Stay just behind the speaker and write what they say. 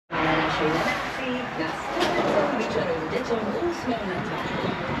naszej redakcji na stojącą liczoną dzieciom ósmioletnią.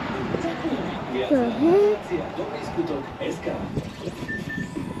 Gratulacje do Skutok.sk.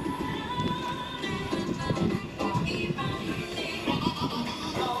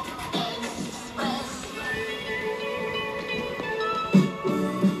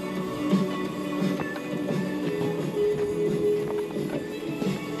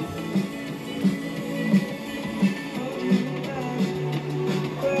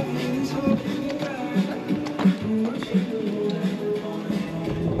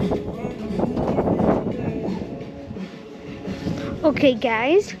 Okay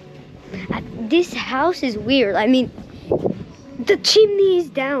guys, this house is weird. I mean, the chimney is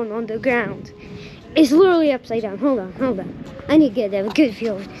down on the ground. It's literally upside down. Hold on. I need to get a good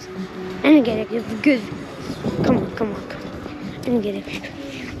view of this. I need to get a good Come on. I need to get a good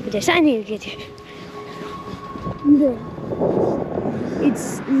view of this. I need to get it. Bro,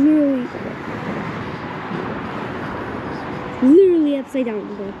 it's literally upside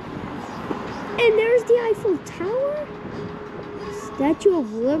down, bro. And there's the Eiffel Tower. Statue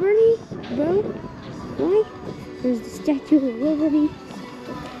of Liberty, bro. Why? There's the Statue of Liberty.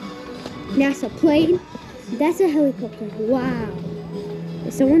 That's a plane. That's a helicopter. Wow.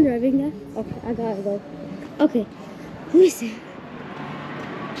 Is someone driving that? Okay, I gotta go. Okay, listen.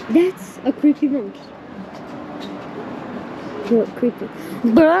 That's a creepy monkey. What creepy?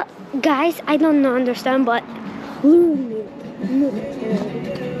 Bruh, guys, I don't understand, but literally,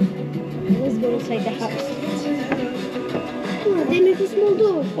 let's go inside the house. Oh, they make a small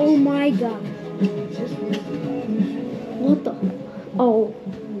door. Oh my god. What the? Oh.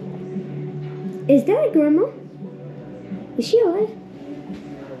 Is that a grandma? Is she alive?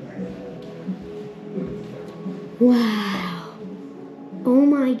 Wow. Oh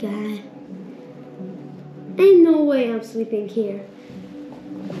my god. Ain't no way I'm sleeping here.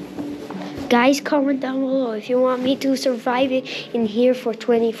 Guys, comment down below if you want me to survive it in here for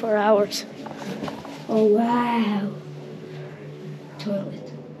 24 hours. Oh wow.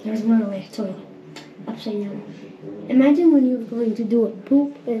 Toilet. There's literally a toilet. Upside down. Imagine when you're going to do a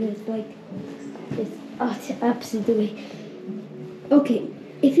poop and it's like it's opposite the way. Okay,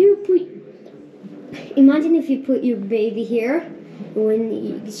 imagine if you put your baby here,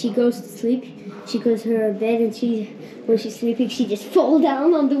 when she goes to sleep, she goes to her bed and when she's sleeping, she just falls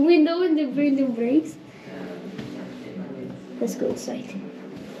down on the window and the window breaks. Let's go inside.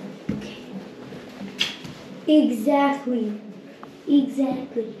 Okay. Exactly.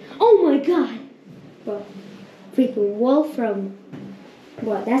 Oh my god. Bro, freaking wall from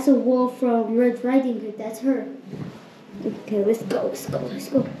what? That's a wall from Red Riding Hood. That's her. Okay, let's go.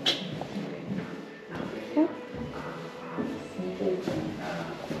 Huh?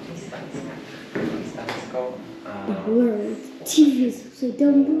 Word. TV is so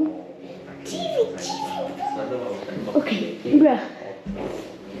dumb, bro. TV. Okay, bruh.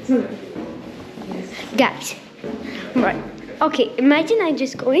 Guys, right. Okay, imagine I'm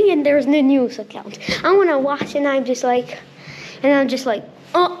just going and there's no news account. I wanna watch and I'm just like,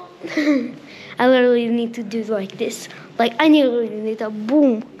 oh. I literally need to do like this. Like, I literally need a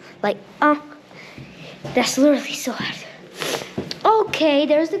boom. Like, that's literally so hard. Okay,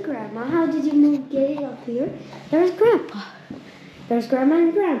 there's the grandma. How did you get it up here? There's grandpa. There's grandma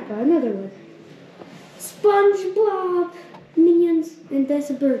and grandpa. Another one. SpongeBob. Minions. And that's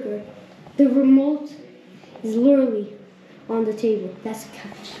a burger. The remote is literally on the table. That's a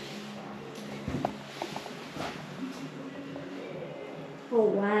couch. Oh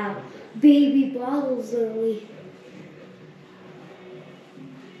wow. Baby bottles literally.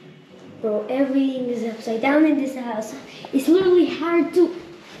 Bro, everything is upside down in this house. It's literally hard to,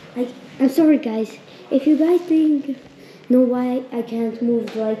 I'm sorry guys. If you guys know why I can't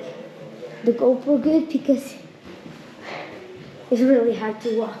move like the GoPro good, because it's really hard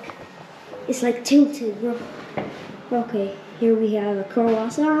to walk. It's like tilted, bro. Okay, here we have a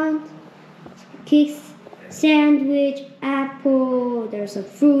croissant, cakes, sandwich, apple, there's some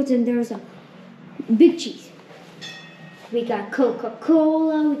fruits, and there's a big cheese. We got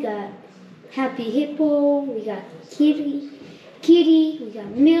Coca-Cola, we got Happy Hippo, we got kitty, we got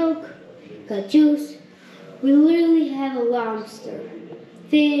milk, we got juice. We literally have a lobster,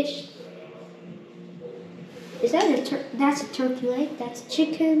 fish. Is that that's a turkey leg, that's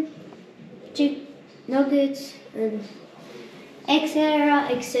chicken, nuggets, and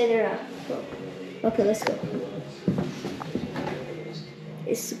etc. Okay, let's go.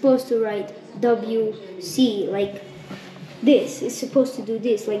 It's supposed to write WC, like this. It's supposed to do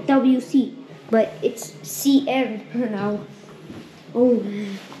this, like WC, but it's CM now. Oh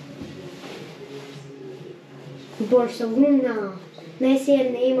man. Barcelona. Messi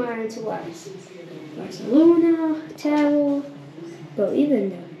and Neymar and Suarez. Barcelona, towel, bro,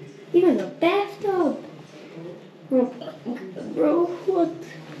 even the bathtub. Oh, bro, what?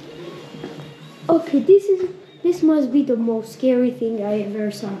 Okay, this must be the most scary thing I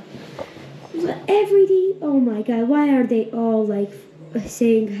ever saw. Everything. Oh my God! Why are they all like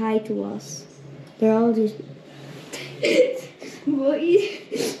saying hi to us? They're all just. Boy,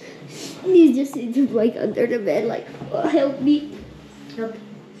 he's just sitting like under the bed, like, oh, help me. Help.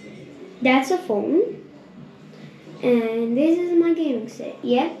 That's a phone. And this is my gaming set.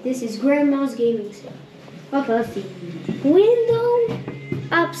 Yeah, this is Grandma's gaming set. Okay, let's see. Window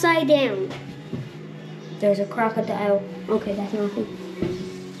upside down. There's a crocodile. Okay, that's nothing.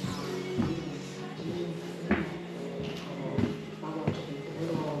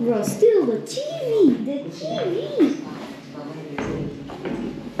 Bro, still the TV. The TV.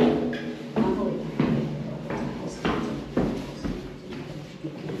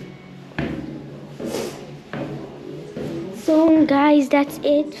 So guys, that's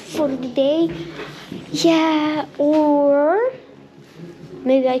it for the day. Yeah, or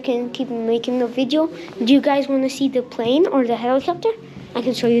maybe I can keep making the video. Do you guys want to see the plane or the helicopter? I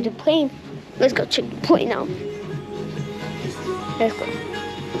can show you the plane. Let's go check the plane out. Let's go.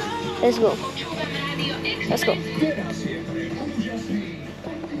 Let's go. Let's go.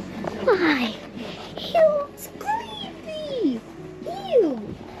 Why? He looks creepy. Ew.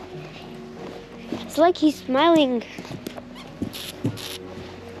 It's like he's smiling.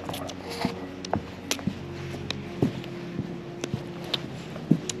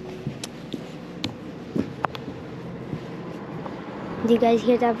 Do you guys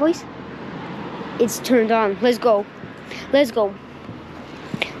hear that voice? It's turned on. Let's go. Let's go.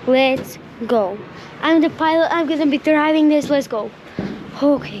 Let's go. I'm the pilot. I'm gonna be driving this. Let's go.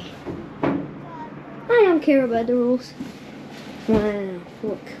 Okay. I don't care about the rules. Wow.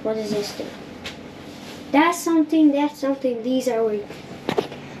 Look. What is this thing? That's something. That's something. These are weak.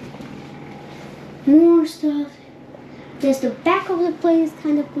 More stuff. Just the back of the plane is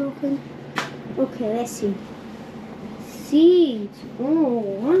kind of broken. Okay. Let's see. Seats. Oh,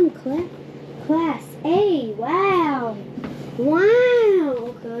 one class A. Wow. Wow.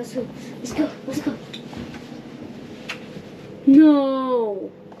 Okay, let's go. Let's go. Let's go. No.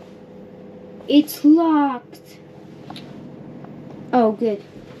 It's locked. Oh, good.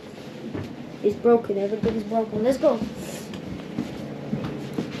 It's broken. Everything's broken. Let's go.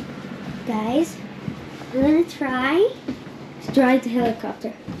 Guys, I'm gonna try to drive the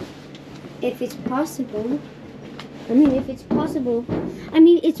helicopter. If it's possible. If it's possible.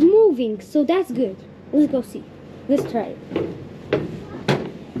 It's moving, so that's good. Let's go see. Let's try it.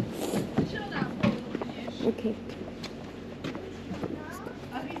 Okay.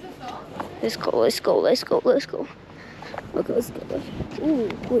 Let's go, let's go, let's go, let's go. Okay, let's go. Ooh,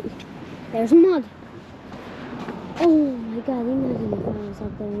 wait. There's mud. Oh my God, imagine if I was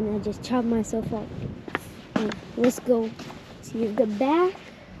up there and I just chopped myself up. Let's go. See, the back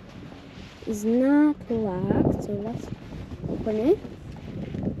is not locked, so let's open it.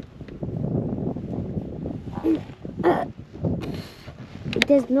 It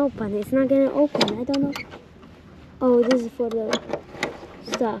doesn't open. It's not gonna open. I don't know. Oh, this is for the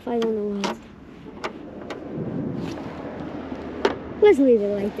stuff. I don't know why. Let's leave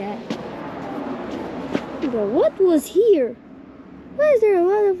it like that. But what was here? Why is there a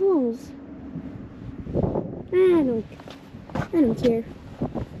lot of holes? I don't care.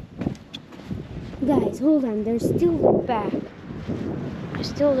 Guys, hold on. There's still the back. There's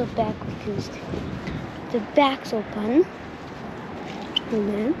still the back because the back's open. Hold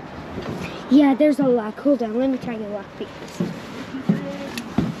on. Yeah, there's a lock. Hold on. Let me try to lock this.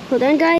 Hold on, guys.